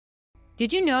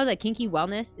Did you know that kinky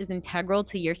wellness is integral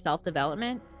to your self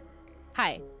development?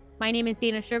 Hi, my name is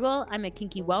Dana Shergill. I'm a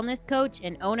kinky wellness coach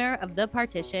and owner of The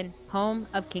Partition, home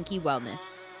of kinky wellness.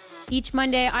 Each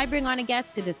Monday, I bring on a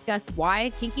guest to discuss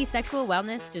why kinky sexual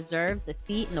wellness deserves a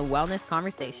seat in the wellness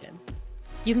conversation.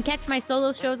 You can catch my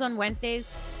solo shows on Wednesdays,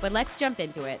 but let's jump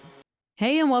into it.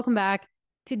 Hey, and welcome back.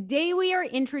 Today, we are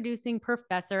introducing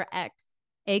Professor X,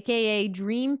 aka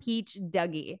Dream Peach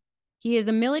Dougie. He is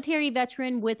a military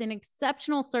veteran with an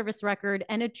exceptional service record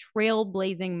and a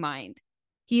trailblazing mind.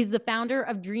 He is the founder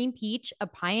of Dream Peach, a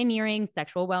pioneering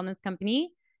sexual wellness company,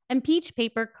 and Peach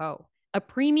Paper Co., a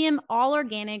premium all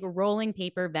organic rolling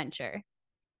paper venture.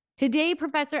 Today,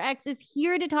 Professor X is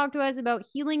here to talk to us about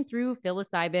healing through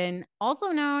psilocybin, also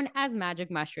known as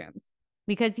magic mushrooms,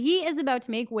 because he is about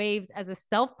to make waves as a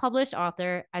self published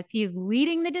author as he is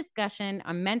leading the discussion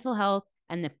on mental health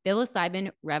and the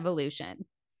psilocybin revolution.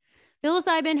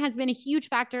 Psilocybin has been a huge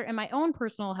factor in my own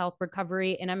personal health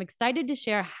recovery, and I'm excited to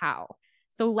share how.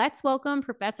 So let's welcome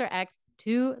Professor X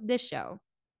to the show.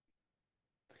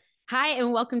 Hi,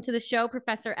 and welcome to the show,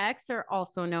 Professor X, or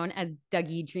also known as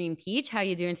Dougie Dream Peach. How are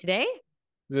you doing today?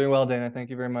 Doing well, Dana.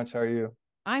 Thank you very much. How are you?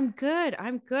 I'm good.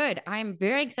 I'm good. I'm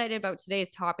very excited about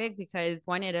today's topic because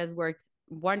one, it has worked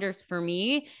wonders for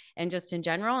me and just in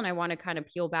general. And I want to kind of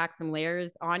peel back some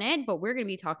layers on it. But we're going to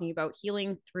be talking about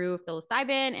healing through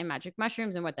psilocybin and magic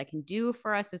mushrooms and what that can do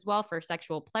for us as well for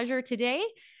sexual pleasure today.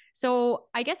 So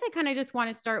I guess I kind of just want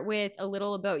to start with a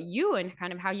little about you and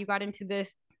kind of how you got into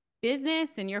this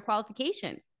business and your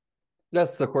qualifications.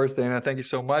 Yes, of course, Dana. Thank you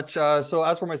so much. So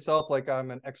as for myself, like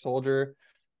I'm an ex-soldier.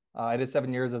 I did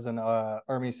 7 years as an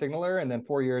Army signaler and then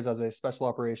 4 years as a special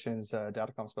operations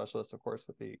datacom specialist, of course,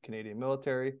 with the Canadian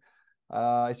military.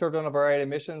 I served on a variety of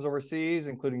missions overseas,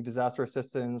 including disaster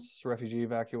assistance, refugee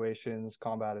evacuations,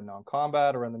 combat and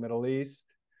non-combat around the Middle East.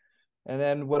 And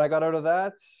then when I got out of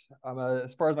that,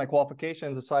 as far as my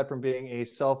qualifications, aside from being a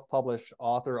self-published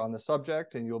author on the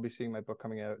subject, and you'll be seeing my book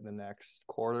coming out in the next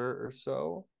quarter or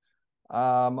so.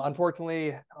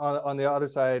 Unfortunately, on the other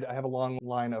side, I have a long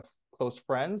line of close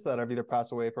friends that have either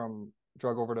passed away from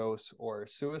drug overdose or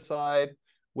suicide,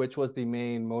 which was the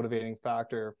main motivating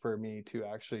factor for me to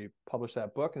actually publish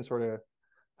that book and sort of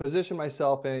position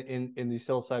myself in the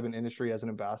psilocybin industry as an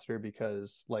ambassador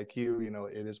because like you,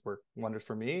 it has worked wonders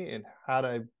for me. And had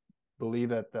I believe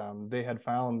that they had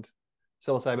found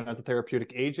psilocybin as a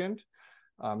therapeutic agent,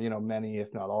 many,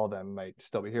 if not all of them, might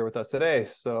still be here with us today.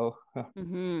 So,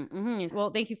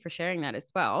 Well, thank you for sharing that as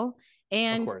well. of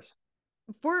And course.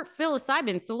 for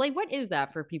psilocybin, so like, what is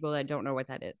that for people that don't know what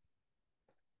that is?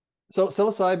 So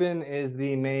psilocybin is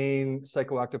the main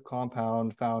psychoactive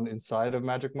compound found inside of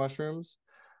magic mushrooms.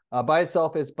 By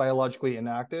itself, it's biologically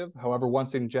inactive. However,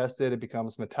 once ingested, it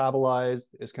becomes metabolized,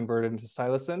 is converted into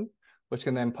psilocin, which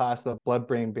can then pass the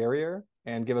blood-brain barrier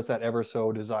and give us that ever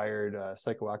so desired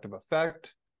psychoactive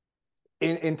effect.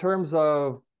 In terms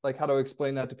of like how to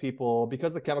explain that to people,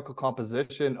 because the chemical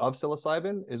composition of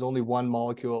psilocybin is only one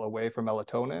molecule away from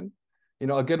melatonin.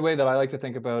 A good way that I like to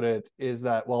think about it is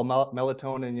that while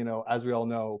melatonin, as we all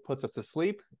know, puts us to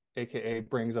sleep, aka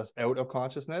brings us out of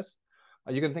consciousness,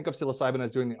 you can think of psilocybin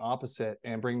as doing the opposite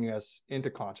and bringing us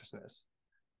into consciousness.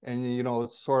 And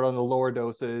sort of on the lower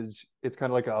dosage, it's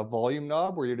kind of like a volume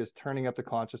knob where you're just turning up the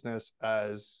consciousness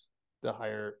as the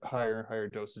higher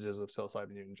dosages of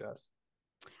psilocybin you ingest.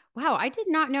 Wow, I did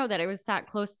not know that it was that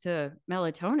close to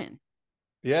melatonin.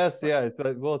 Yes, yeah.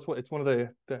 It's one of the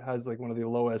that has like one of the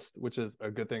lowest, which is a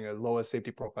good thing, lowest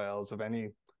safety profiles of any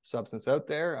substance out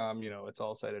there. It's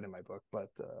all cited in my book, but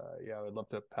yeah, I would love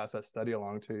to pass that study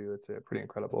along to you. It's pretty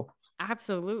incredible.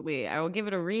 Absolutely. I will give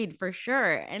it a read for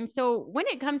sure. And so when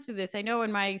it comes to this, I know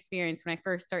in my experience, when I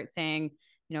first start saying,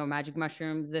 magic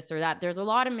mushrooms, this or that, there's a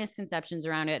lot of misconceptions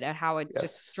around it at how it's just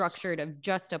Yes, structured of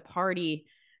just a party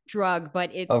drug, but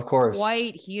it's of course.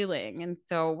 quite healing. And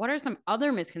so what are some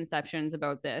other misconceptions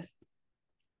about this?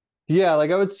 Yeah,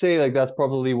 like I would say like that's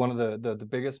probably one of the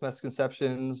biggest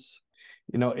misconceptions,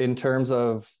 in terms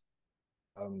of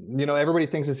everybody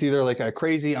thinks it's either like a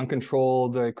crazy,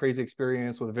 uncontrolled, crazy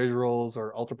experience with visuals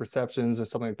or ultra perceptions or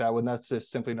something like that, when that's just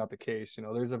simply not the case.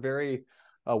 There's a very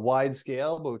wide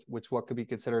scale, but which what could be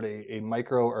considered a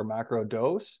micro or macro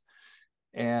dose.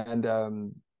 And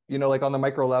like on the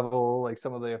micro level, like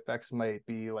some of the effects might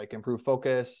be like improved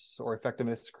focus or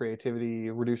effectiveness, creativity,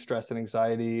 reduced stress and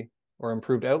anxiety, or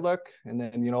improved outlook. And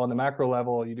then, on the macro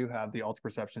level, you do have the alter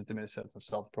perceptions, diminished sense of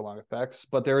self, prolonged effects.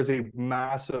 But there is a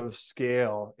massive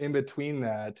scale in between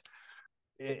that.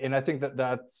 And I think that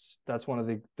that's one of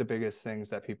the biggest things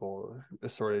that people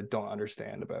sort of don't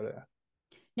understand about it.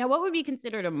 Now, what would be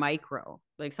considered a micro?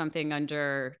 Like something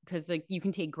under, because like you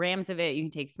can take grams of it, you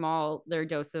can take smaller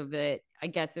dose of it. I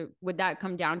guess would that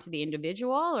come down to the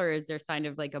individual, or is there kind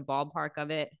of like a ballpark of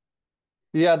it?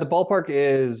 Yeah, the ballpark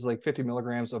is like 50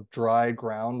 milligrams of dried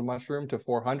ground mushroom to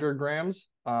 400 grams.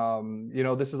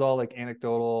 This is all like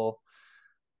anecdotal.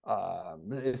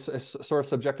 It's sort of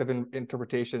subjective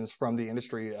interpretations from the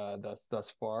industry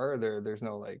thus far. There's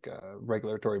no like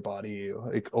regulatory body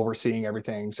like overseeing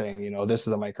everything, saying this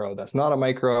is a micro, that's not a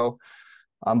micro.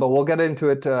 But we'll get into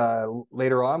it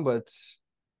later on. But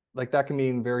like that can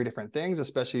mean very different things,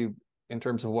 especially in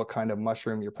terms of what kind of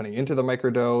mushroom you're putting into the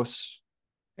microdose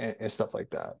and stuff like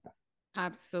that.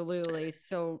 Absolutely.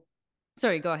 So,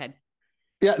 sorry, go ahead.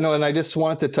 Yeah, no, and I just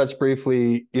wanted to touch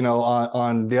briefly,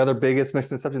 on the other biggest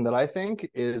misconception that I think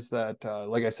is that,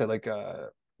 like I said, like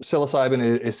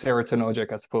psilocybin is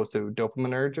serotonergic as opposed to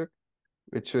dopaminergic,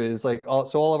 which is like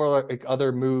all of our like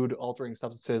other mood altering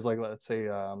substances, like let's say,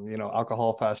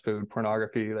 alcohol, fast food,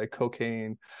 pornography, like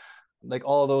cocaine, like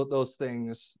all of those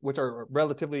things, which are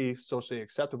relatively socially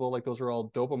acceptable, like those are all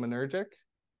dopaminergic,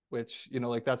 which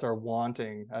like that's our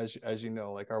wanting, as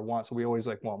like our want. So we always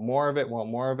like want more of it,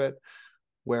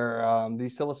 where the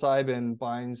psilocybin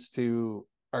binds to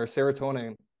our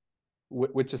serotonin,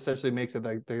 which essentially makes it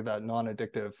like that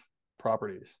non-addictive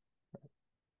properties.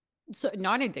 So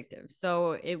non-addictive.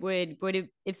 So it would it,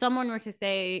 if someone were to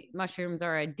say mushrooms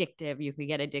are addictive, you could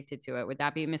get addicted to it. Would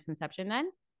that be a misconception then?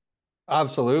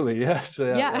 Absolutely, yes.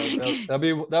 Yeah.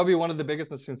 That'll be one of the biggest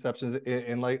misconceptions.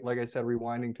 And like I said,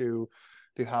 rewinding to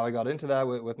how I got into that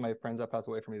with my friends that passed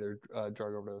away from either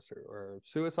drug overdose or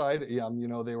suicide.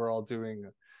 They were all doing,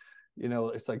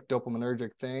 it's like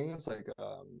dopaminergic things. Like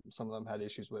some of them had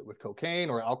issues with cocaine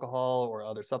or alcohol or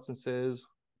other substances.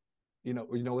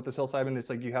 With the psilocybin, it's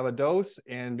like you have a dose,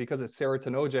 and because it's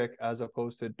serotonergic as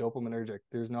opposed to dopaminergic,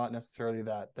 there's not necessarily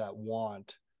that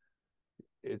want.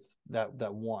 It's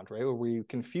that want, right? Where we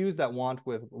confuse that want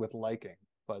with liking.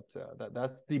 But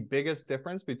that's the biggest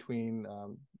difference between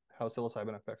how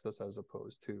psilocybin affects us as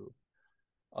opposed to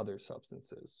other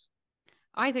substances.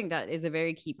 I think that is a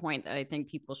very key point that I think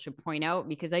people should point out,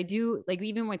 because I do, like,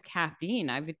 even with caffeine,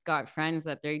 I've got friends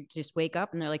that they just wake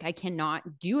up and they're like, I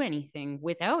cannot do anything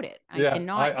without it. I Yeah,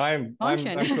 cannot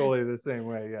function. I'm totally the same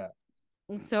way. Yeah.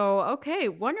 So, okay,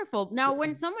 wonderful. Now,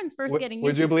 when someone's first getting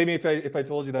Would you into, believe me if I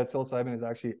told you that psilocybin is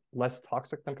actually less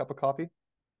toxic than a cup of coffee?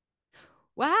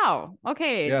 wow,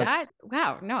 okay, Yes.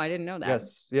 wow, no, I didn't know that.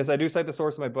 Yes, I do cite the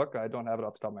source of my book. I don't have it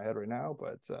off the top of my head right now,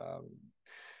 but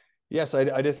yes, I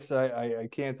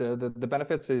can't. The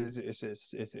benefits is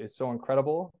just it's so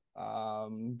incredible.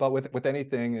 But with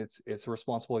anything, it's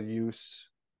responsible use,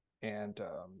 and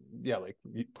yeah, like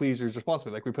please use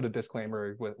responsibly. Like we put a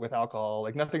disclaimer with alcohol.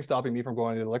 Like nothing's stopping me from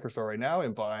going to the liquor store right now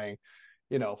and buying,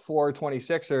 4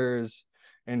 26ers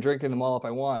and drinking them all if I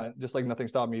want. Just like nothing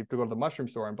stopped me to go to the mushroom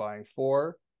store and buying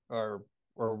four or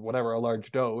whatever, a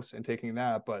large dose, and taking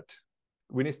that. But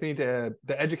we just need to,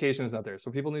 the education is not there.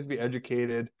 So people need to be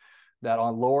educated that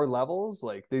on lower levels,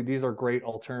 like these are great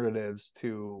alternatives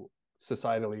to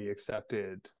societally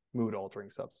accepted mood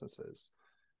altering substances.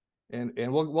 And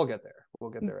we'll get there. We'll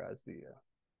get there as the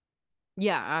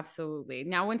Yeah, absolutely.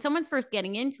 Now, when someone's first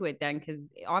getting into it, then, because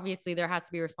obviously there has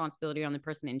to be responsibility on the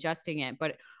person ingesting it,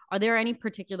 but are there any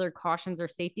particular cautions or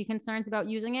safety concerns about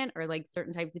using it, or like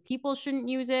certain types of people shouldn't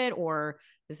use it, or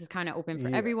this is kind of open for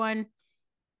everyone?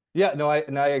 Yeah, no, I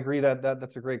agree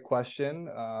that's a great question.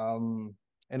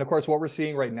 And of course, what we're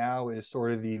seeing right now is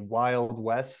sort of the wild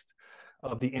west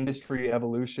of the industry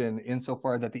evolution,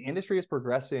 insofar that the industry is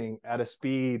progressing at a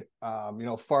speed,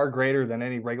 far greater than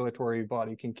any regulatory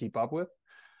body can keep up with,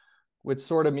 which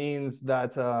sort of means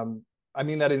that, I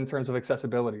mean that in terms of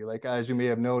accessibility. Like, as you may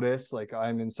have noticed, like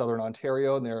I'm in Southern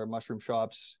Ontario and there are mushroom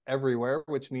shops everywhere,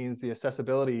 which means the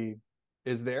accessibility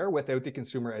is there without the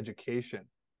consumer education.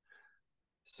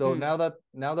 So now that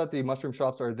the mushroom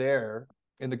shops are there,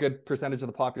 and the good percentage of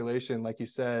the population, like you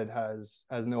said,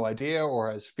 has no idea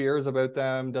or has fears about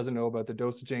them, doesn't know about the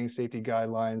dosaging, safety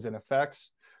guidelines, and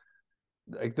effects.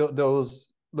 Like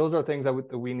those are things that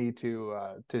we need to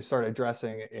start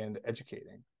addressing and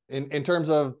educating. In terms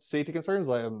of safety concerns,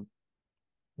 like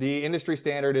the industry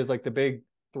standard is like the big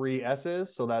 3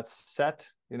 S's. So that's set,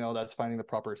 that's finding the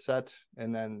proper set,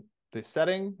 and then the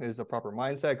setting is the proper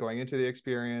mindset going into the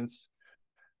experience,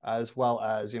 as well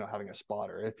as having a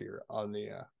spotter if you're on the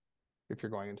if you're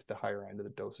going into the higher end of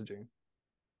the dosaging.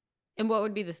 And what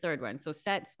would be the third one? So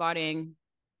set, spotting.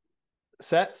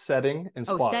 Set, setting, and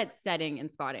spotting. Oh, set, setting, and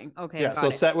spotting. Okay, yeah. got So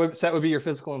it. set would be your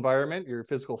physical environment, your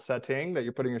physical setting that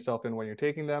you're putting yourself in when you're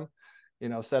taking them.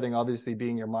 Setting obviously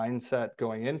being your mindset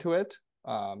going into it,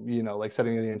 You know, like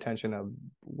setting the intention of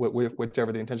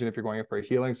whichever the intention, if you're going in for a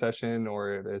healing session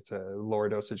or if it's a lower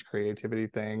dosage creativity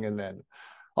thing. And then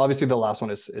obviously the last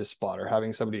one is spotter,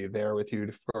 having somebody there with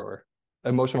you for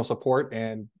emotional support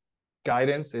and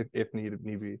guidance if need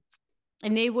be.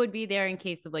 And they would be there in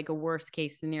case of like a worst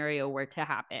case scenario were to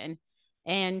happen.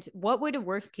 And what would a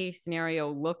worst case scenario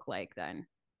look like then?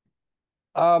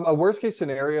 A worst case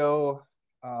scenario,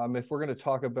 if we're going to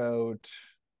talk about,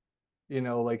 you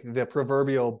know, like the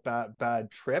proverbial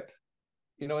bad trip,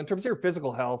 you know, in terms of your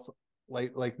physical health,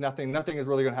 like nothing is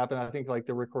really going to happen. I think like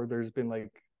there's been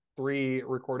like 3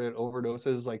 recorded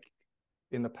overdoses like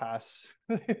in the past,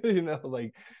 you know,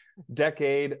 like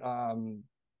decade.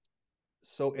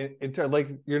 So into like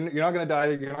you're not going to die,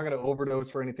 you're not going to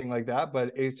overdose or anything like that,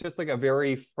 but it's just like a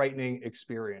very frightening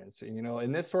experience, you know.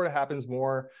 And this sort of happens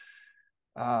more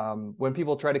when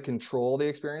people try to control the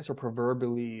experience or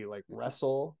proverbially like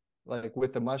wrestle like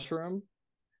with the mushroom,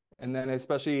 and then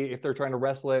especially if they're trying to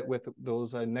wrestle it with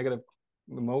those negative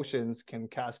emotions can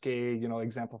cascade, you know,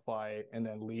 exemplify and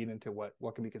then lead into what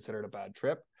can be considered a bad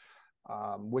trip,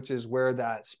 which is where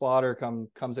that spotter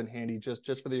comes in handy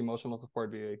just for the emotional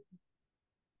support,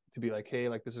 to be like, hey,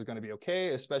 like this is going to be okay,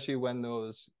 especially when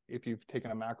those, if you've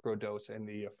taken a macro dose and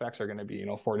the effects are going to be, you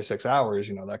know, 4 to 6 hours,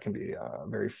 you know, that can be a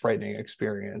very frightening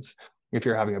experience if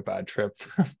you're having a bad trip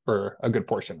for a good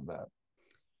portion of that.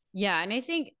 Yeah. And I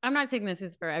think I'm not saying this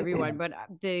is for everyone, but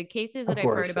the cases that Of I've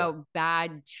heard course, yeah. about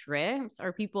bad trips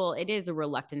are people, it is a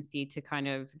reluctancy to kind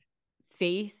of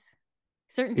face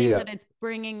certain things Yeah. that it's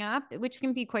bringing up, which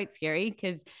can be quite scary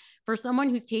because for someone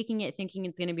who's taking it thinking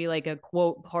it's going to be like a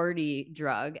quote party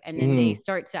drug, and then they Mm.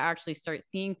 start to actually start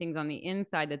seeing things on the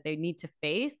inside that they need to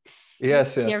face,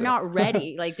 Yes, yes, they're not yeah.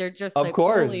 ready. Like they're just Of like,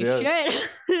 course, holy yes.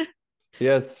 shit.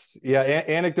 Yes, yeah.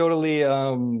 Anecdotally,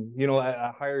 you know,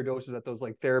 at higher doses at those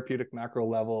like therapeutic macro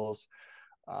levels,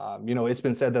 you know, it's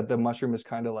been said that the mushroom is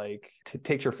kind of like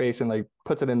takes your face and like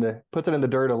puts it in the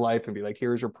dirt of life and be like,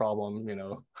 here's your problem, you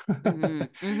know.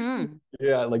 Mm-hmm, mm-hmm.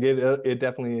 Yeah, like it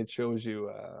definitely it shows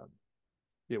you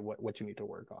yeah, what you need to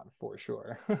work on for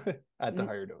sure at the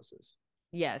higher doses.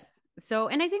 Yes. So,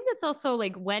 and I think that's also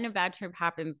like when a bad trip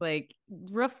happens, like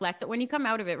reflect when you come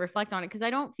out of it, reflect on it. Cause I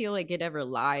don't feel like it ever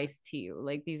lies to you.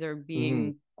 Like these are Mm-hmm.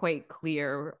 being quite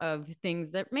clear of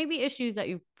things that maybe issues that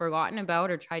you've forgotten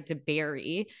about or tried to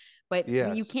bury, but you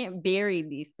Yes. can't bury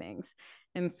these things.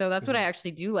 And so that's what I Mm-hmm.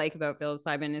 actually do like about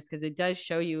psilocybin is because it does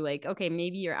show you like, okay,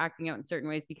 maybe you're acting out in certain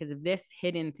ways because of this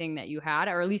hidden thing that you had,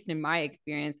 or at least in my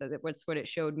experience, that's what it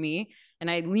showed me.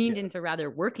 And I leaned Yeah. into rather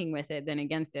working with it than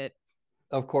against it.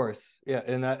 Of course, yeah,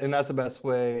 and that's the best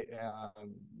way,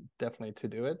 definitely to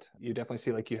do it. You definitely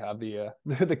see like you have the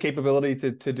the capability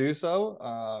to do so.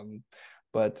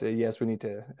 But yes, we need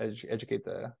to educate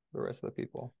the rest of the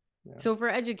people. Yeah. So for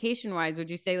education wise, would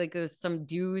you say like there's some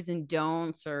do's and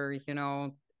don'ts or,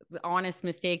 honest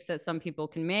mistakes that some people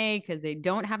can make because they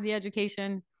don't have the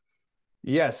education?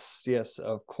 Yes, yes,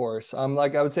 of course.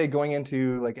 Like I would say going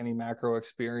into like any macro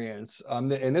experience,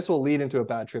 and this will lead into a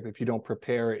bad trip if you don't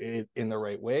prepare it in the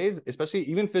right ways, especially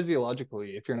even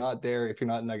physiologically. If you're not there, if you're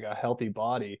not in like a healthy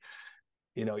body,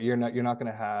 you know, you're not going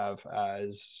to have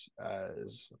as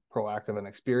proactive an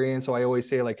experience. So I always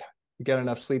say like get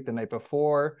enough sleep the night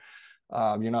before.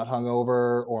 You're not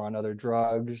hungover or on other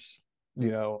drugs. You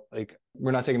know, like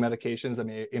we're not taking medications that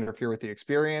may interfere with the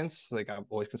experience. Like I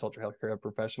always consult your healthcare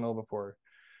professional before,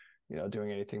 you know,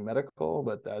 doing anything medical.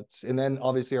 But that's, and then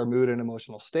obviously our mood and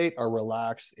emotional state are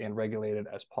relaxed and regulated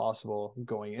as possible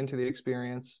going into the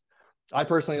experience. I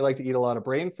personally like to eat a lot of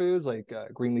brain foods like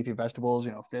green leafy vegetables,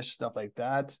 you know, fish, stuff like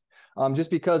that. Just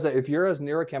because if you're as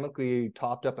neurochemically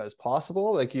topped up as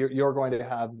possible, like you're going to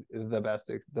have the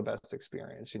best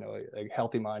experience. You know, like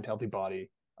healthy mind, healthy body.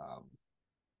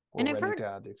 We're And I've ready heard, to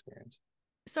have the experience.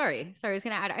 sorry, I was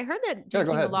going to add, I heard that Yeah, go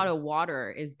drinking a ahead. lot of water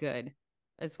is good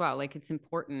as well. Like it's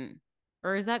important.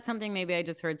 Or is that something maybe I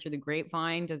just heard through the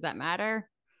grapevine? Does that matter?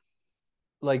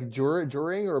 Like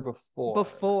during or before?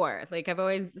 Before, like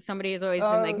somebody has always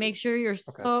been like, Uh, make sure you're okay.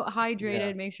 so Yeah.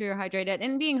 hydrated, make sure you're hydrated.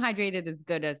 And being hydrated is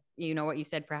good as, what you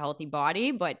said for a healthy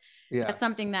body. But Yeah. that's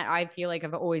something that I feel like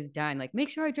I've always done. Like, make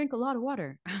sure I drink a lot of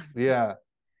water. Yeah.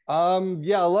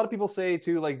 Yeah, a lot of people say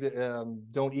too, like,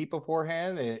 don't eat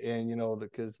beforehand and you know,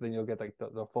 because then you'll get like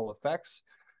the full effects.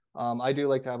 I do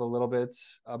like to have a little bit,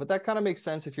 but that kind of makes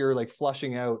sense if you're like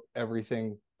flushing out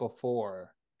everything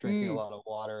before drinking a Mm, lot of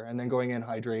water and then going in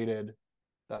hydrated.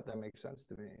 That makes sense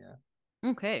to me.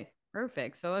 Yeah. okay.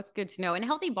 Perfect. So that's good to know. And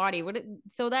healthy body,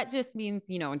 so that just means,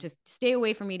 just stay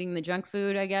away from eating the junk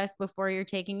food, I guess, before you're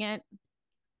taking it.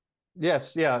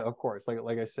 Yes, yeah, of course.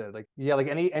 Like I said, like yeah, like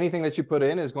anything that you put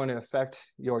in is going to affect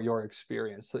your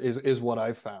experience is what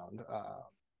I've found.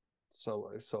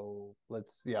 So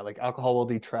let's yeah, like alcohol will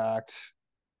detract,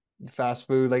 fast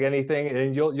food, like anything,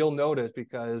 and you'll notice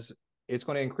because it's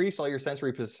going to increase all your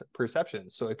sensory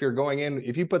perceptions. So if you're going in,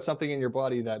 if you put something in your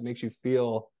body that makes you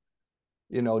feel,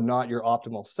 not your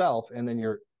optimal self, and then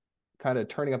you're kind of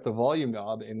turning up the volume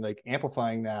knob and like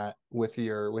amplifying that with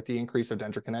the increase of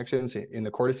denture connections in the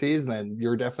cortices, then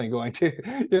you're definitely going to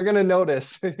you're going to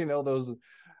notice those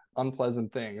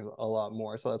unpleasant things a lot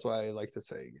more. So that's why I like to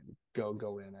say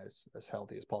go in as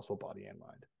healthy as possible, body and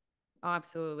mind.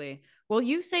 Absolutely. Well,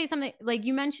 you say something like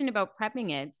you mentioned about prepping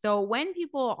it. So when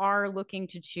people are looking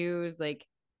to choose like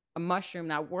a mushroom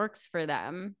that works for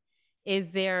them,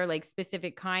 is there like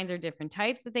specific kinds or different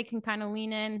types that they can kind of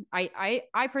lean in?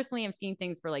 I personally have seen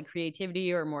things for like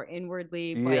creativity or more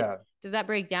inwardly, but Yeah. does that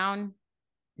break down?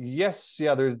 Yes,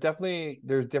 yeah, there's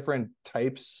different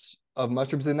types of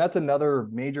mushrooms, and that's another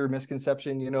major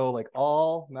misconception, like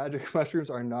all magic mushrooms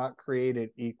are not created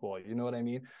equal. You know what I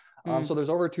mean? So Mm. there's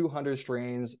over 200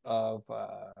 strains of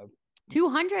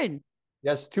 200.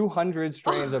 yes, 200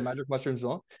 strains of Oh, magic mushrooms.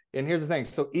 And here's the thing.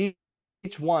 So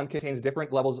each one contains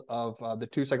different levels of the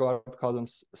two psychoactive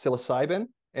compounds, psilocybin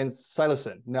and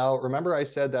psilocin. Now, remember I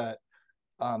said that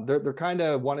they're kind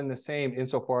of one and the same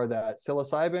insofar that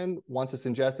psilocybin, once it's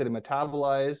ingested and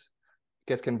metabolized,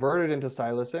 gets converted into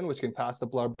psilocin, which can pass the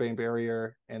blood-brain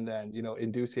barrier and then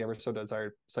induce the ever so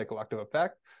desired psychoactive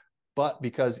effect. But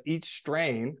because each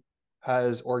strain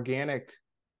has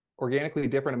organically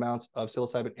different amounts of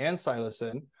psilocybin and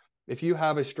psilocin, if you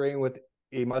have a strain with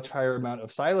a much higher amount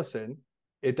of psilocin,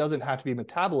 it doesn't have to be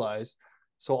metabolized.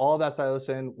 So all of that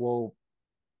psilocin will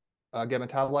get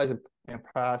metabolized and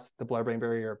pass the blood-brain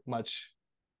barrier much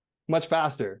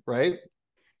faster, right?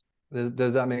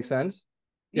 Does that make sense?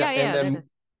 Yeah, yeah, and yeah, that then does.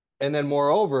 and then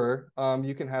moreover,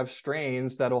 you can have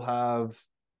strains that'll have,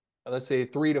 let's say,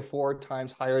 3 to 4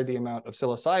 times higher the amount of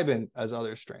psilocybin as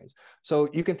other strains. So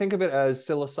you can think of it as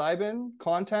psilocybin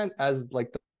content as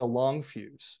like the long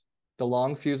fuse of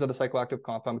the psychoactive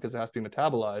compound because it has to be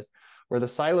metabolized, where the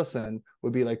psilocin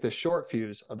would be like the short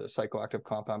fuse of the psychoactive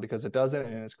compound because it doesn't,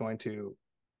 and it's going to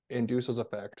induce those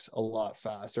effects a lot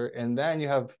faster. And then you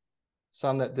have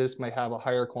some that this might have a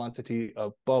higher quantity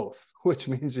of both, which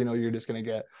means you're just going to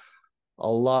get a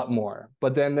lot more.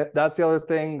 But then that's the other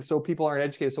thing. So people aren't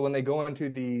educated. So when they go into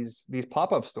these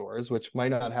pop-up stores, which might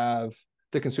not have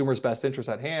the consumer's best interest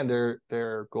at hand,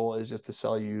 their goal is just to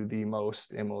sell you the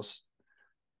most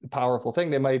powerful thing.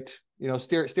 They might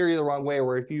steer you the wrong way.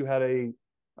 Where if you had a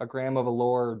gram of a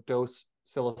lower dose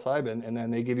psilocybin and then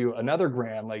they give you another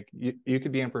gram, like you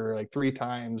could be in for like 3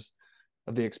 times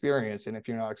of the experience. And if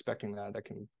you're not expecting that, that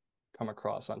can come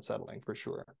across unsettling for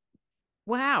sure.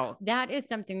 Wow, that is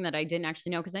something that I didn't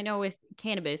actually know because I know with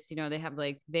cannabis, they have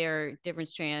like their different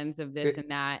strands of this It,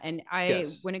 and that. And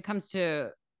yes. when it comes to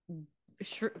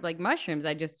like mushrooms,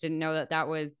 I just didn't know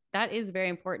that is very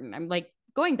important. I'm like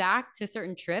going back to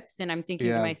certain trips and I'm thinking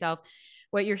to Yeah. myself,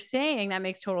 what you're saying, that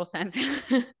makes total sense.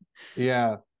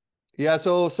 Yeah. Yeah,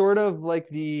 so sort of like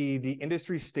the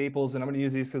industry staples, and I'm going to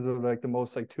use these because of like the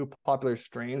most like two popular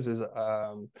strains is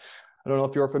I don't know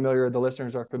if you're familiar, the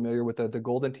listeners are familiar with the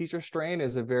Golden Teacher strain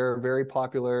is a very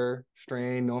popular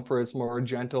strain known for its more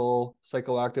gentle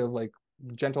psychoactive like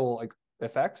gentle like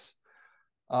effects.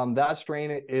 That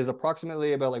strain is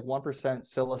approximately about like 1%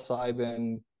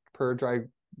 psilocybin per dried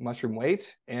mushroom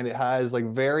weight, and it has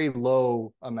like very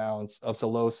low amounts of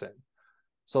psilocin.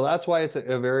 So that's why it's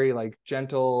a very like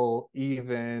gentle,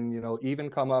 even, even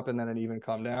come up and then an even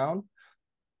come down.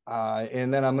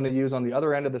 And then I'm going to use on the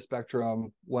other end of the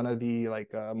spectrum, one of the like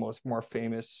most more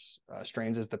famous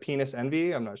strains is the penis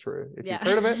envy. I'm not sure if you've Yeah.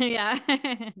 heard of it. Yeah.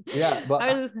 Yeah, I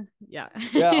but was, yeah.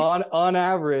 yeah, on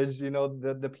average,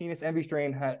 the penis envy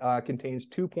strain contains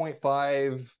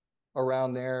 2.5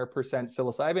 around there percent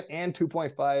psilocybin and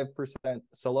 2.5%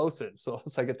 psilocin. So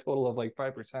it's like a total of like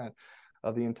 5%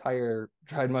 of the entire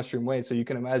dried mushroom weight. So you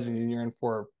can imagine you're in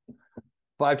for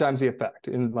 5 times the effect.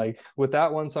 And like with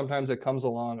that one, sometimes it comes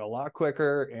along a lot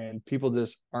quicker and people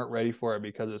just aren't ready for it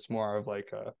because it's more of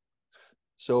like a,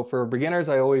 so for beginners,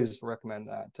 I always recommend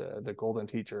that the Golden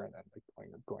Teacher and then like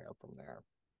going up from there.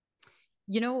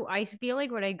 I feel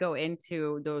like when I go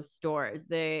into those stores,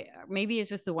 they maybe it's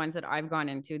just the ones that I've gone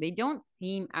into, they don't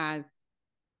seem as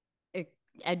I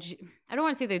don't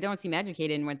want to say they don't seem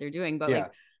educated in what they're doing, but Yeah.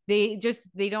 like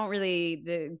they don't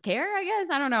really care, I guess.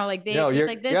 I don't know. Like they No, just you're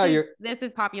like yeah, you're this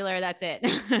is popular, that's it.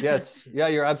 yes, yeah,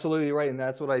 you're absolutely right. And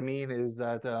that's what I mean is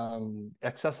that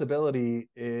accessibility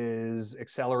is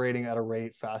accelerating at a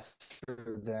rate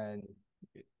faster than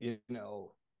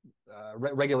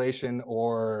regulation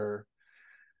or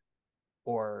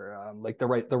like the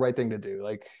right thing to do,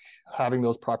 like having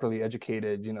those properly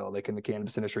educated, like in the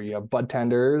cannabis industry, you have bud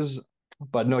tenders.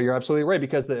 But no, you're absolutely right,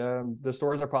 because the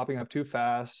stores are popping up too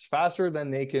faster than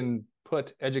they can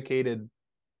put educated.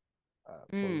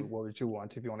 What would you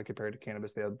want if you want to compare it to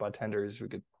cannabis? They have bud tenders, we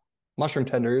could mushroom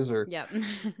tenders, or Yep.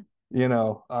 you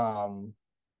know,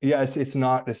 yes, it's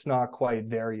not quite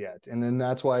there yet. And then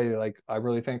that's why, like, I'm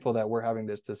really thankful that we're having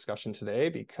this discussion today,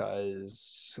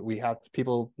 because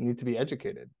people need to be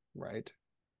educated, right?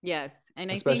 Yes.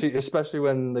 And I think, Especially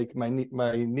when, like, my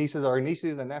nieces are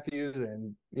nieces and nephews,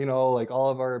 and like all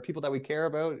of our people that we care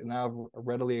about now are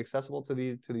readily accessible to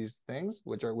these things,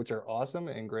 which are awesome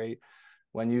and great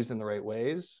when used in the right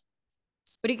ways.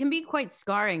 but it can be quite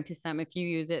scarring to some if you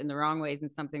use it in the wrong ways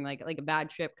and something like a bad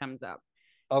trip comes up.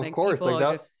 Of Like course, people like are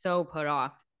that. just so put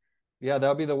off. Yeah, that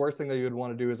would be the worst thing that you would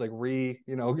want to do, is like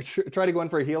try to go in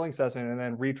for a healing session and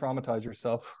then re-traumatize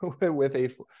yourself with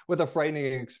a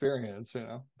frightening experience.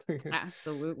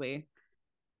 Absolutely.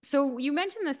 So you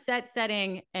mentioned the set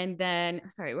setting and then,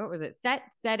 sorry, what was it? Set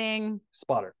setting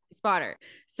Spotter. spotter.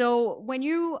 So when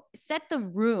you set the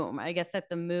room, I guess set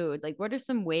the mood, like what are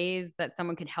some ways that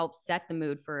someone could help set the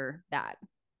mood for that?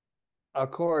 Of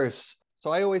course.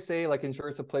 So I always say, like, ensure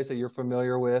it's a place that you're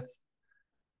familiar with.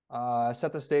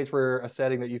 Set the stage for a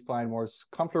setting that you find more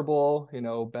comfortable,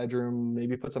 bedroom,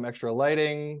 maybe put some extra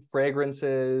lighting,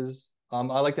 fragrances. I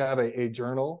like to have a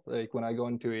journal. Like when I go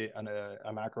into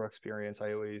a macro experience,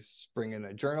 I always bring in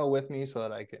a journal with me so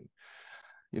that I can,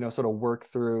 sort of work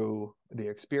through the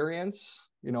experience.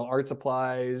 Art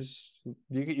supplies.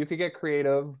 You could get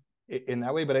creative in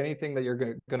that way, but anything that you're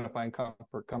going to find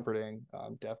comforting,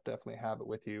 definitely have it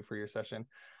with you for your session.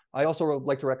 I also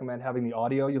like to recommend having the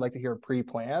audio you like to hear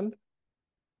pre-planned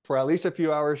for at least a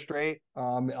few hours straight.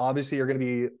 Obviously, you're going to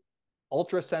be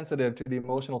ultra sensitive to the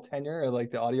emotional tenure of, like,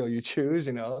 the audio you choose.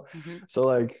 Mm-hmm. So,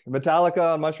 like,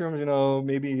 Metallica on mushrooms,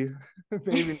 maybe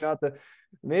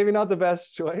maybe not the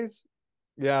best choice.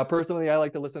 Yeah, personally, I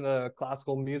like to listen to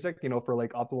classical music, for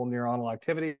like optimal neuronal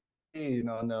activity. And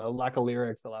the lack of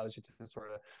lyrics allows you to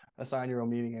sort of assign your own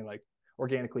meaning and, like,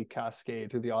 organically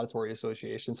cascade through the auditory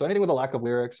association. So anything with a lack of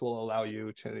lyrics will allow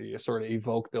you to sort of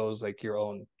evoke those, like, your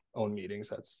own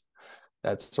meetings.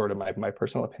 That's sort of my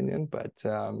personal opinion. But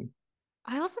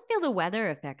I also feel the weather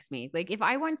affects me. Like if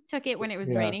I once took it when it was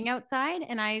yeah. raining outside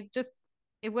and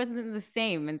it wasn't the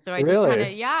same. And so I just kind of,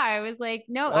 Really? yeah, I was like,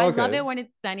 no, I love Okay. it when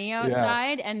it's sunny Yeah.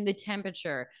 outside and the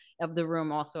temperature of the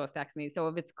room also affects me. So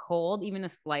if it's cold, even the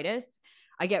slightest,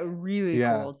 I get really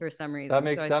Yeah. cold for some That reason. So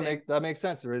makes I that think, make that makes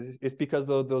sense. It's because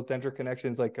those dendritic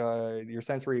connections, like, your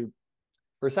sensory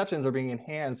perceptions are being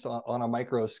enhanced on a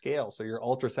micro scale. So you're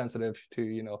ultra sensitive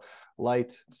to,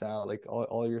 light, sound, like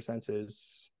all your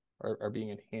senses are being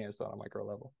enhanced on a micro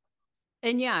level.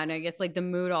 and yeah, and I guess like the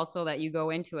mood also that you go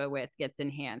into it with gets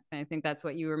enhanced. And I think that's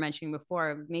what you were mentioning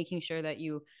before, making sure that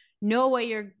you know what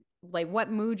you're like, what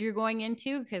mood you're going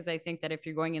into. Because I think that if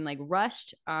you're going in like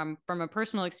rushed, from a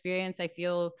personal experience, I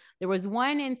feel there was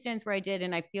one instance where I did,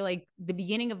 and I feel like the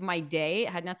beginning of my day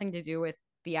had nothing to do with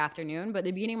the afternoon, but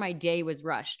the beginning of my day was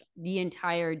rushed the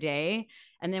entire day.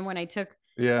 And then when I took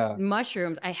Yeah.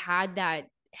 mushrooms, I had that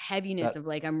heaviness That of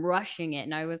like I'm rushing it,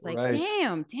 and I was like, right.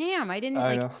 damn, I didn't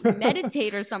I like know.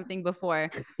 meditate or something before.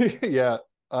 Yeah.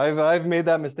 I've made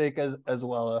that mistake as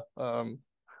well,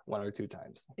 one or two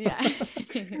times. Yeah.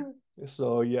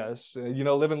 So yes,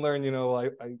 live and learn.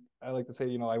 I like to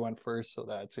say, I went first so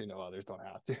that, others don't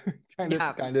have to, kind of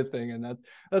Yeah. kind of thing. And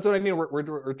that's what I mean. We're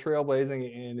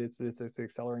trailblazing, and it's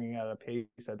accelerating at a pace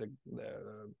that the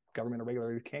government or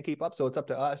regulators can't keep up. So it's up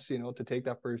to us, to take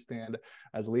that first stand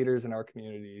as leaders in our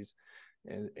communities,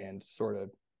 and sort of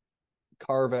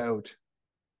carve out,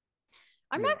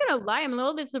 I'm you not know. gonna lie, I'm a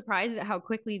little bit surprised at how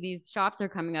quickly these shops are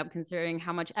coming up, considering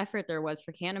how much effort there was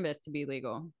for cannabis to be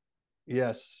legal.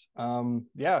 Yes.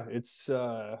 Yeah, it's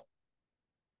the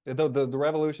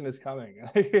revolution is coming.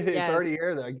 It's Yes. already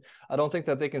here. Like, I don't think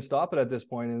that they can stop it at this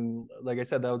point. And like I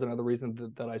said, that was another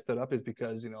reason that I stood up, is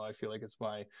because, I feel like it's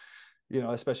my,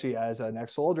 especially as an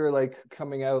ex-soldier, like,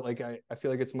 coming out, like, I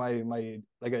feel like it's my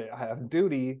like, I have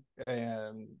duty,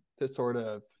 and to sort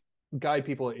of guide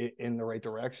people in the right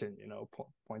direction,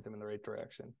 point them in the right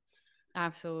direction.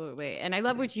 Absolutely. And I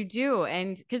love what you do.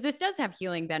 And because this does have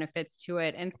healing benefits to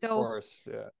it. And Of so, course.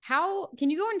 Yeah. how can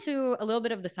you go into a little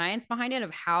bit of the science behind it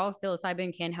of how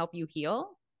psilocybin can help you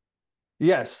heal?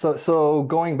 Yes. So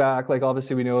going back, like,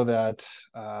 obviously we know that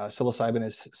psilocybin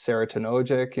is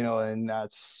serotonergic, and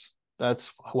that's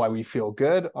why we feel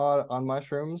good on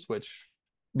mushrooms, which,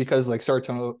 because, like,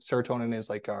 serotonin is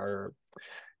like our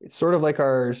it's sort of like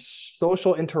our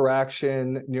social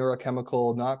interaction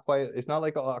neurochemical, not quite, it's not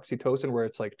like oxytocin where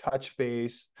it's like touch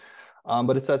based,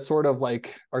 but it's that sort of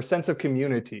like our sense of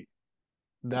community.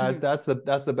 That's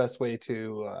the best way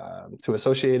to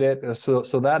associate it.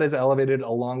 So that is elevated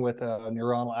along with a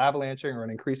neuronal avalanching or an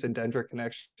increase in dendritic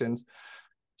connections.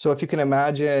 So if you can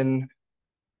imagine,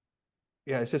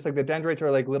 yeah, it's just like the dendrites are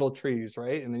like little trees,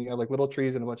 right? And then you have like little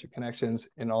trees and a bunch of connections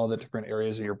in all the different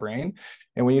areas of your brain.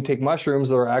 And when you take mushrooms,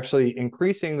 they're actually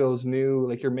increasing those new,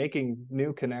 like you're making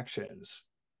new connections.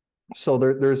 So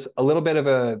there's a little bit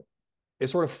of it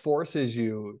sort of forces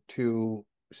you to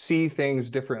see things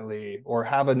differently or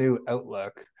have a new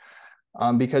outlook,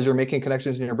 because you're making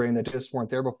connections in your brain that just weren't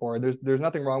there before. There's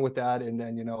nothing wrong with that. And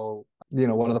then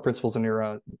one of the principles of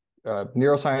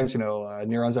neuroscience,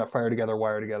 neurons that fire together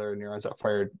wire together, neurons that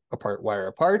fire apart wire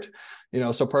apart.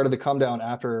 So part of the come down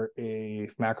after a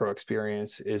macro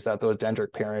experience is that those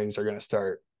dendritic pairings are going to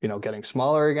start getting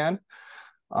smaller again.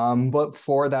 But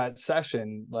for that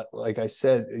session, like I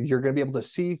said, you're going to be able to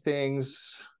see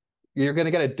things. You're going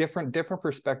to get a different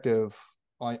perspective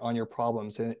on your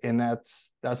problems, and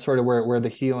that's sort of where the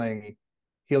healing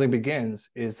begins,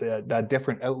 is that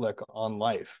different outlook on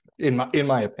life, in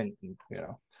my opinion.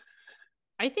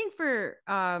 I think for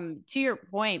to your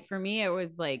point, for me, it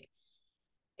was like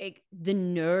the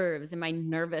nerves in my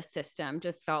nervous system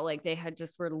just felt like they had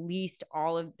just released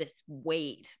all of this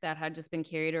weight that had just been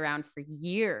carried around for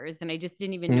years. And I just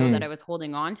didn't even know that I was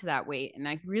holding on to that weight. And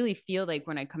I really feel like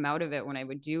when I come out of it, when I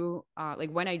would do,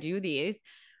 when I do these,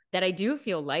 that I do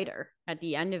feel lighter at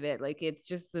the end of it. Like it's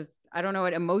just this, I don't know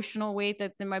what emotional weight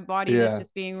that's in my body that's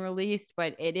just being released,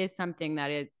 but it is something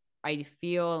that I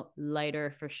feel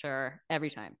lighter for sure every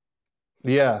time.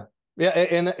 Yeah. Yeah,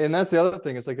 and that's the other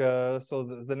thing. It's like so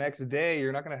the next day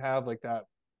you're not gonna have like that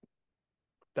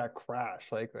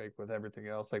crash like with everything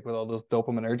else, like with all those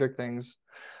dopaminergic things.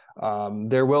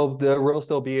 There will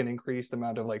still be an increased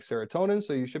amount of like serotonin,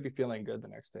 so you should be feeling good the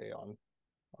next day on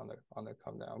the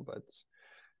come down. But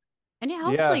and it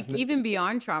helps like even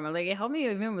beyond trauma. Like it helped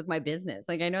me even with my business.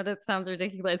 Like I know that sounds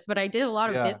ridiculous, but I did a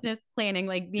lot of business planning,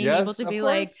 like being able to be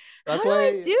like, how do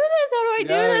I do this? How do I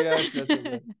do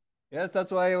this? Yes,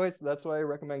 that's why I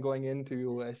recommend going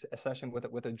into a session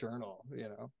with a journal,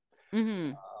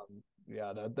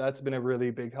 that's been a really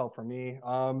big help for me.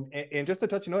 And just to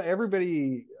touch,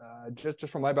 everybody, just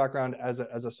from my background as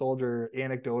a soldier,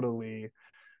 anecdotally,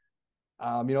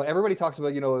 everybody talks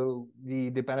about,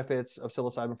 the benefits of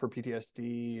psilocybin for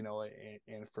PTSD,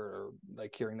 and for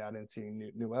like hearing that and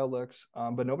seeing new outlooks.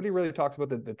 But nobody really talks about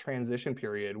the transition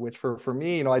period, which for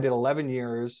me, I did 11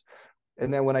 years.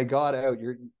 And then when I got out,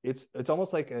 it's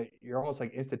almost like you're almost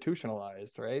like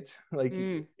institutionalized, right? Like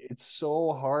it's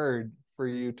so hard for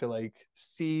you to like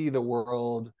see the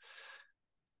world,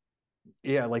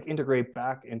 like integrate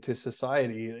back into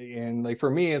society. And like for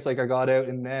me, it's like I got out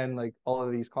and then like all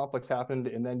of these conflicts happened,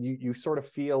 and then you sort of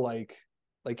feel like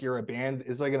you're abandoned.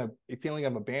 It's like a feeling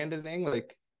of abandoning,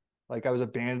 like I was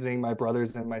abandoning my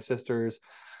brothers and my sisters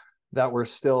that were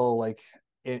still like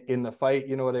in the fight,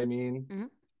 you know what I mean?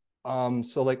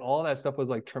 So like all that stuff was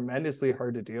like tremendously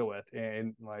hard to deal with,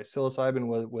 and my psilocybin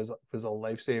was a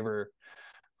lifesaver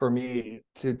for me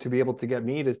to be able to get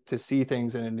me to see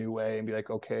things in a new way and be like,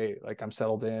 okay, like I'm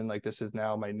settled in, like this is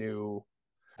now my new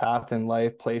path in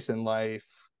life, place in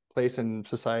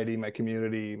society, my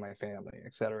community, my family,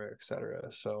 et cetera, et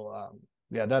cetera. So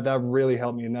that really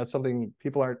helped me, and that's something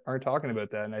people aren't talking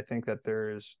about that. And I think that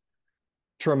there's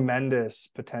tremendous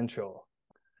potential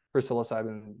for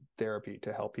psilocybin therapy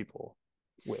to help people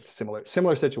with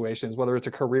similar situations, whether it's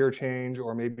a career change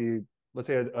or maybe let's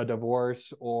say a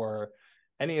divorce or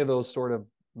any of those sort of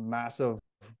massive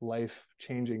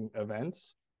life-changing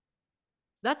events.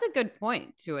 That's a good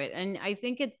point to it. And I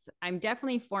think I'm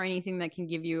definitely for anything that can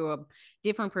give you a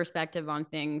different perspective on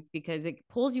things, because it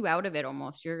pulls you out of it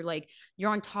almost. You're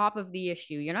on top of the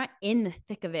issue. You're not in the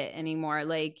thick of it anymore.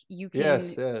 Like you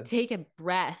can take a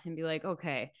breath and be like,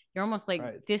 okay, you're almost like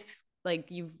like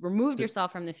you've removed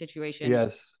yourself from the situation.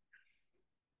 Yes.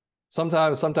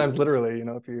 Sometimes literally,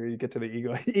 if you get to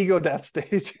the ego death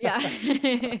stage. Yeah.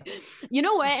 You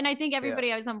know what? And I think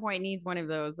everybody at some point needs one of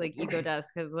those like ego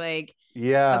deaths, because like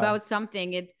about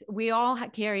something, we all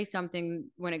carry something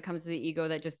when it comes to the ego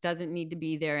that just doesn't need to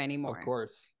be there anymore. Of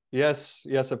course. Yes,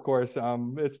 of course.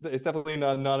 It's definitely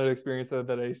not an experience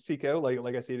that I seek out.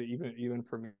 Like I see that even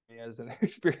for me as an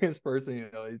experienced person,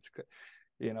 it's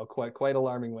quite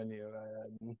alarming when you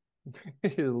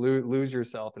lose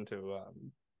yourself into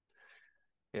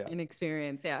an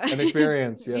experience. An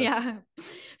experience. Yes. Yeah.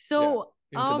 So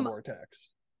into the vortex.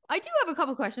 I do have a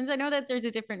couple questions. I know that there's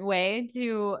a different way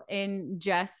to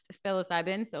ingest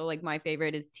psilocybin. So like my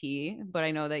favorite is tea, but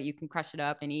I know that you can crush it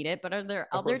up and eat it. But are there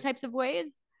Of other course. types of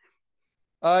ways?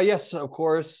 Yes, of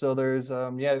course. So there's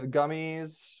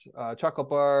gummies, chocolate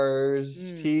bars,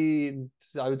 Mm, tea.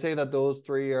 I would say that those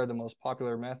three are the most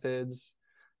popular methods.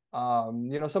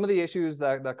 Some of the issues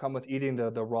that come with eating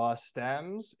the raw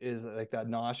stems is like that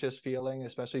nauseous feeling,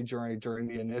 especially during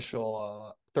the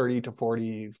initial 30 to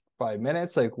 45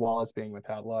 minutes, like while it's being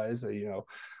metabolized.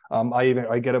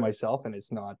 I get it myself, and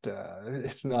it's not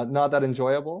that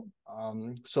enjoyable.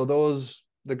 So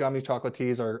the gummy chocolate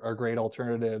teas are great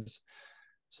alternatives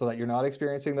so that you're not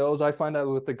experiencing those. I find that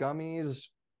with the gummies,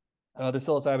 the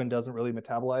psilocybin doesn't really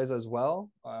metabolize as well.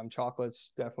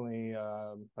 Chocolates definitely,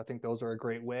 I think those are a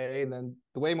great way. And then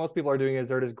the way most people are doing is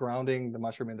they're just grounding the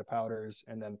mushroom into powders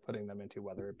and then putting them into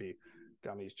whether it be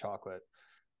gummies, chocolate,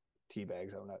 tea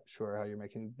bags. I'm not sure how you're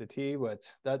making the tea, but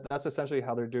that's essentially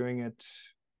how they're doing it.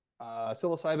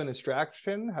 Psilocybin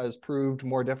extraction has proved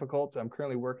more difficult. I'm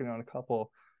currently working on a couple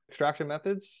extraction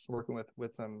methods, working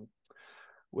with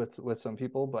some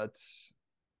people, but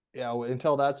yeah,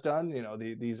 until that's done,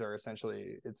 these are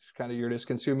essentially, it's kind of, you're just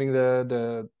consuming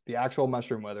the actual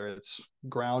mushroom, whether it's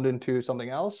ground into something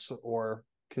else or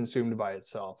consumed by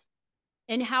itself.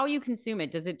 and how you consume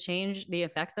it, does it change the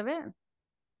effects of it?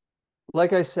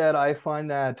 Like I said, I find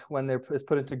that when it's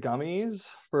put into gummies,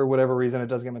 for whatever reason, it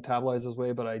does get metabolized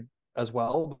as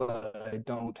well, but I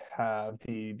don't have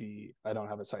I don't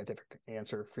have a scientific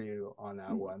answer for you on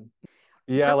that one.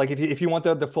 Yeah, Well, like if you want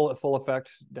the full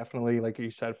effect, definitely, like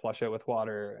you said, flush it with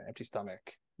water, empty stomach,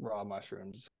 raw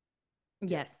mushrooms.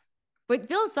 Yeah, yes. But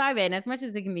psilocybin, as much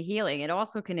as it can be healing, it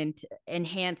also can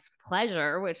enhance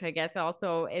pleasure, which I guess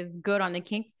also is good on the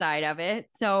kink side of it.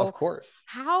 of So, course.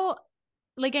 how,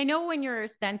 like, I know when your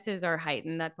senses are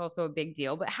heightened, that's also a big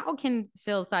deal, but how can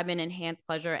psilocybin enhance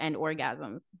pleasure and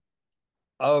orgasms?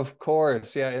 Of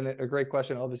course. Yeah, and a great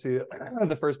question. Obviously,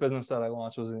 the first business that I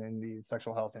launched was in the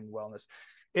sexual health and wellness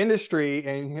industry.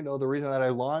 And the reason that I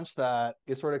launched that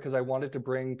is sort of because I wanted to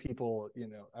bring people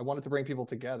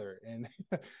together. And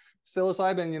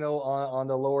psilocybin, on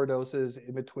the lower doses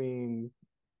in between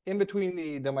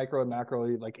the micro and macro,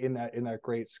 like in that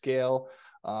great scale,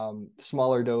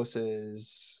 smaller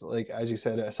doses, like as you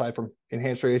said, aside from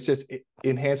enhanced rate, it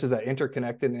enhances that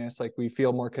interconnectedness. Like we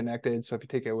feel more connected, so if you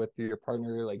take it with your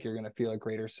partner, like you're going to feel a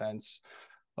greater sense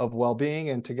of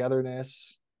well-being and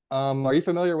togetherness. Are you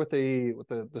familiar with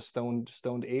the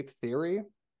stoned ape theory?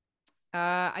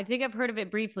 I think I've heard of it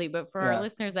briefly, but for our Yeah.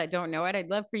 listeners that don't know it, I'd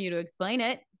love for you to explain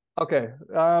it. Okay.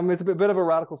 It's a bit of a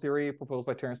radical theory proposed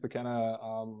by Terence McKenna.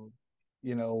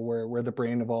 Where the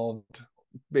brain evolved,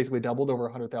 basically doubled over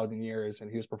 100,000 years,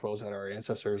 and he was proposed that our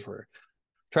ancestors were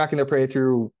tracking their prey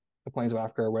through the plains of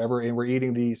Africa or wherever, and we're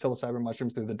eating the psilocybin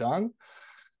mushrooms through the dung,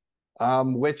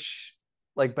 which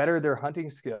like better their hunting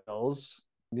skills,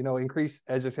 increase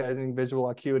educating visual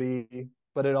acuity,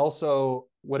 but it also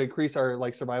would increase our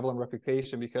like survival and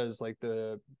reputation because like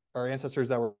our ancestors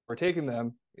that were taking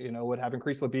them, would have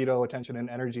increased libido, attention, and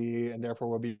energy, and therefore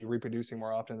would be reproducing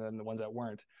more often than the ones that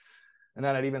weren't. And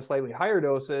then at even slightly higher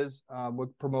doses,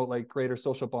 would promote like greater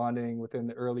social bonding within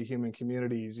the early human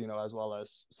communities, as well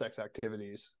as sex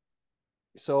activities.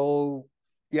 So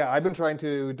yeah, I've been trying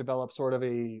to develop sort of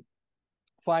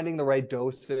finding the right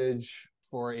dosage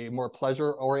for a more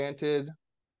pleasure oriented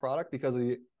product because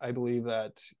I believe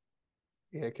that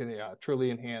it can truly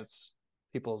enhance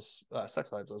people's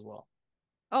sex lives as well.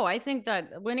 Oh, I think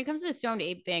that when it comes to the stoned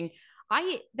ape thing,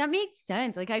 that makes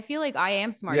sense. Like I feel like I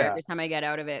am smarter Yeah. every time I get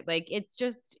out of it. Like it's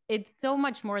so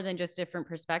much more than just different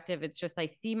perspective. It's just I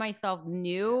see myself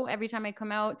new every time I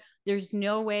come out. There's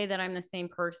no way that I'm the same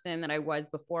person that I was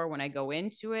before when I go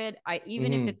into it. I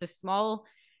even if Mm-hmm. it's a small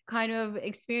kind of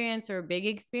experience or a big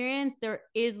experience, there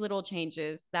is little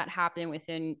changes that happen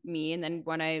within me. And then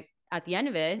when I at the end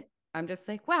of it, I'm just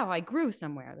like, wow, I grew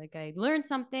somewhere. Like I learned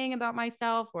something about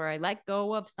myself or I let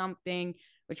go of something,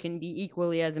 which can be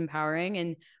equally as empowering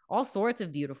and all sorts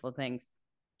of beautiful things.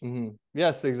 Mm-hmm.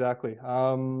 Yes, exactly.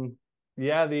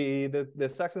 Yeah, the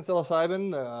sex and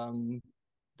psilocybin,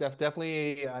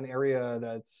 definitely an area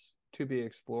that's to be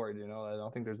explored. I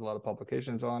don't think there's a lot of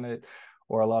publications on it,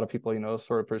 or a lot of people,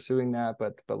 sort of pursuing that.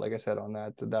 But like I said, on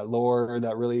that lower,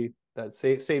 that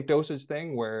safe dosage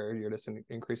thing, where you're just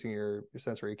increasing your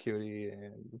sensory acuity,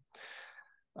 and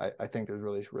I think there's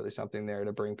really something there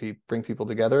to bring people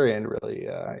together and really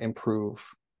improve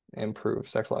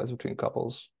sex lives between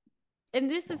couples And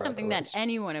this is or something that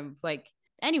otherwise.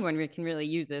 anyone can really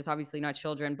use this, obviously not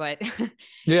children, but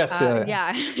Yes,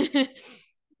 yeah.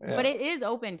 But yeah. it is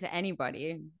open to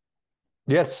anybody.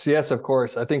 Yes, of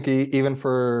course. I think even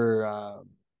for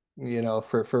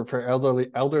for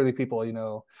elderly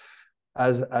people,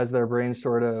 as their brains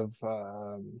sort of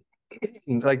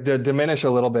like diminish a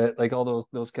little bit, like all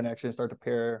those connections start to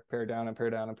pare down and pare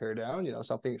down and pare down.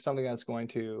 Something that's going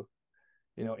to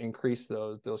increase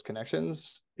those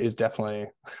connections is definitely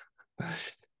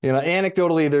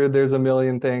anecdotally there's a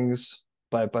million things,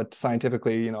 but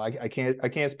scientifically, I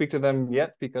can't speak to them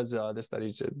yet because the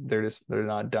studies they're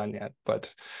not done yet.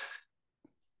 But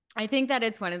I think that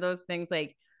it's one of those things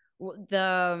like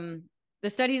the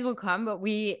studies will come, but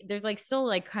there's like still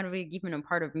like kind of even a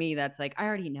part of me that's like, I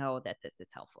already know that this is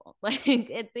helpful. Like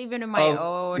it's even in my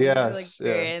oh own yes, yeah,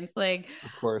 experience. Like,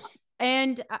 of course.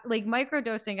 and like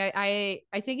microdosing, I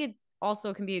think it's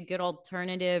also can be a good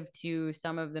alternative to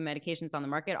some of the medications on the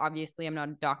market. Obviously, I'm not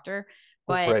a doctor,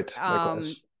 but Right,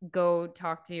 likewise. go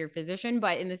talk to your physician.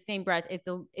 But in the same breath,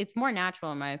 it's more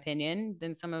natural in my opinion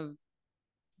than some of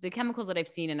the chemicals that I've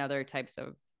seen in other types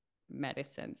of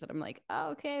medicines that I'm like,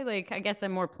 oh, okay, like I guess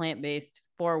I'm more plant-based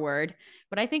forward,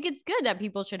 but I think it's good that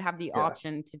people should have the Yeah.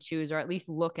 option to choose or at least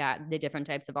look at the different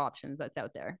types of options that's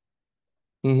out there.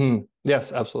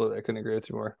 Yes, absolutely. I couldn't agree with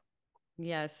you more.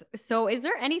 Yes. So is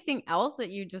there anything else that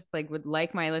you just like would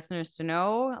like my listeners to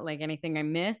know? Like anything I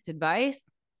missed, advice?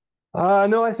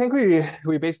 No, I think we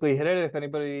basically hit it. If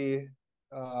anybody,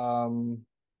 um,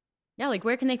 Yeah, like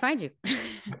where can they find you?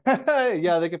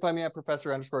 yeah, they can find me at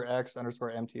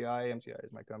Professor_X_MTI. MTI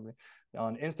is my company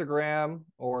on Instagram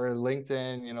or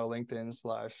LinkedIn.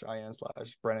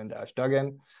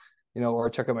 LinkedIn/IN/Brennan-Duggan. Or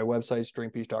check out my website,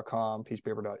 streampeach.com,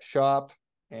 peachpaper.shop.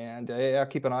 And yeah,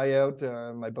 keep an eye out.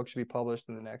 My book should be published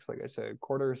in the next, like I said,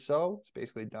 quarter or so. It's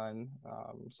basically done.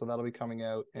 So that'll be coming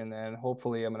out. And then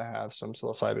hopefully I'm going to have some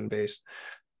psilocybin-based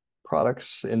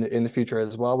products in the future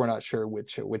as well. We're not sure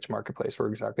which marketplace we're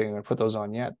exactly going to put those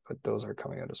on yet, but those are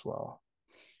coming out as well.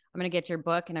 I'm going to get your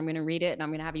book and I'm going to read it and I'm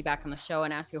going to have you back on the show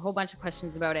and ask you a whole bunch of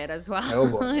questions about it as well. Oh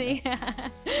boy. Yeah.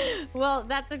 Well,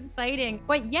 that's exciting.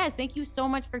 But yes, thank you so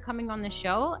much for coming on the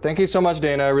show. Thank you so much,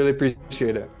 Dana. I really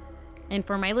appreciate it. And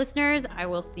for my listeners, I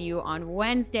will see you on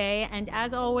Wednesday. And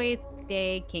as always,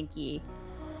 stay kinky.